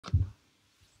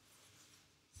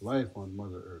life on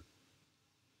Mother Earth.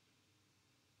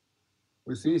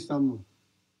 We see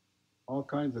all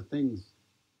kinds of things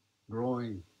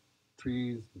growing,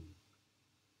 trees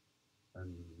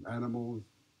and animals,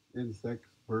 insects,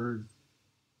 birds,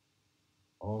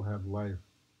 all have life.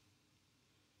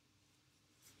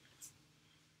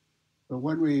 But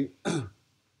when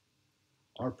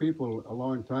our people a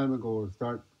long time ago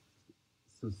start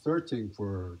searching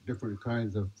for different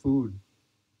kinds of food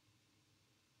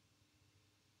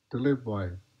to live by,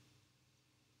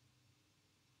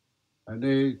 and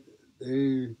they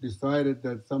decided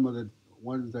that some of the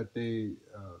ones that they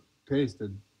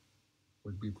tasted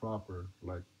would be proper,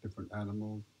 like different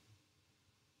animals,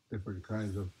 different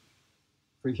kinds of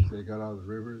fish they got out of the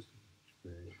rivers.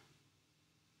 They,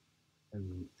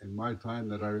 in my time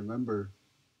that I remember,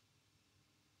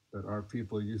 that our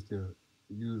people used to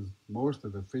use most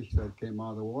of the fish that came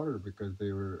out of the water because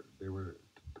they were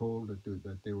told that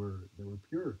they were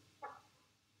pure.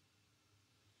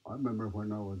 I remember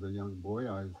when I was a young boy,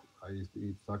 I used to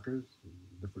eat suckers, and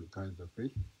different kinds of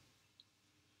fish,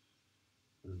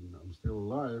 and I'm still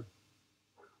alive.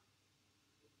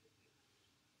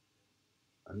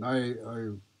 And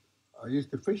I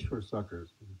used to fish for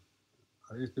suckers.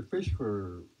 I used to fish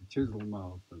for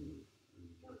chiselmouth and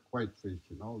whitefish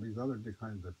and all these other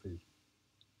kinds of fish.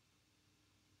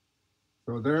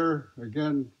 So there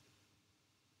again,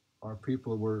 our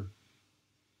people were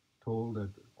told that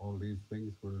all these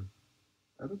things were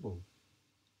edible.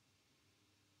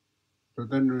 So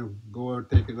then we go and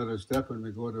take another step and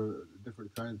we go to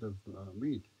different kinds of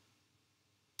meat.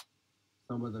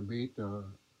 Some of the meat are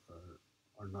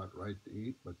not right to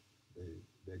eat, but they,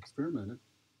 they experimented.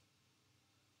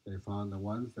 They found the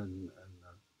ones and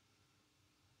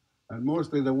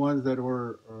mostly the ones that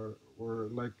were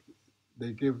like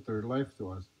they give their life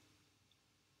to us.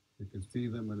 You could see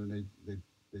them and then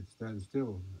they'd stand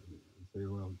still and say,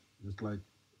 well, just like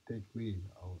take me,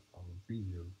 I'll feed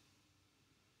you.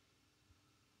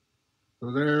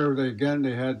 So there, again,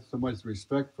 they had so much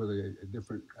respect for the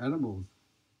different animals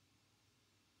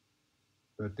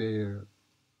that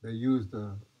they used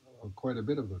quite a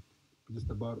bit of it. Just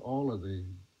about all of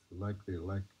like,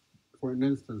 for an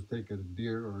instance, take a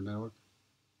deer or an elk.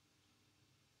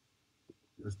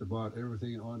 Just about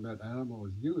everything on that animal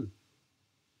was used,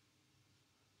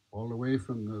 all the way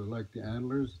from the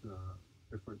antlers,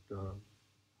 different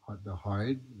the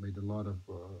hide made a lot of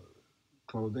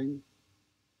clothing,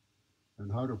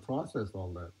 and how to process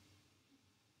all that.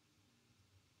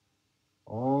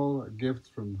 All gifts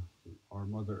from our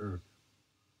Mother Earth.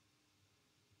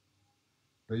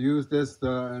 They used this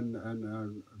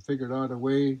and figured out a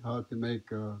way how to make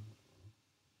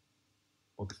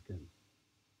buckskin.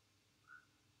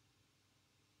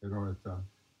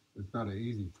 It's not an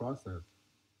easy process.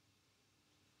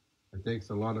 It takes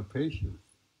a lot of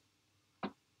patience.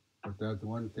 But that's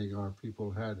one thing our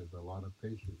people had is a lot of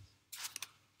patience.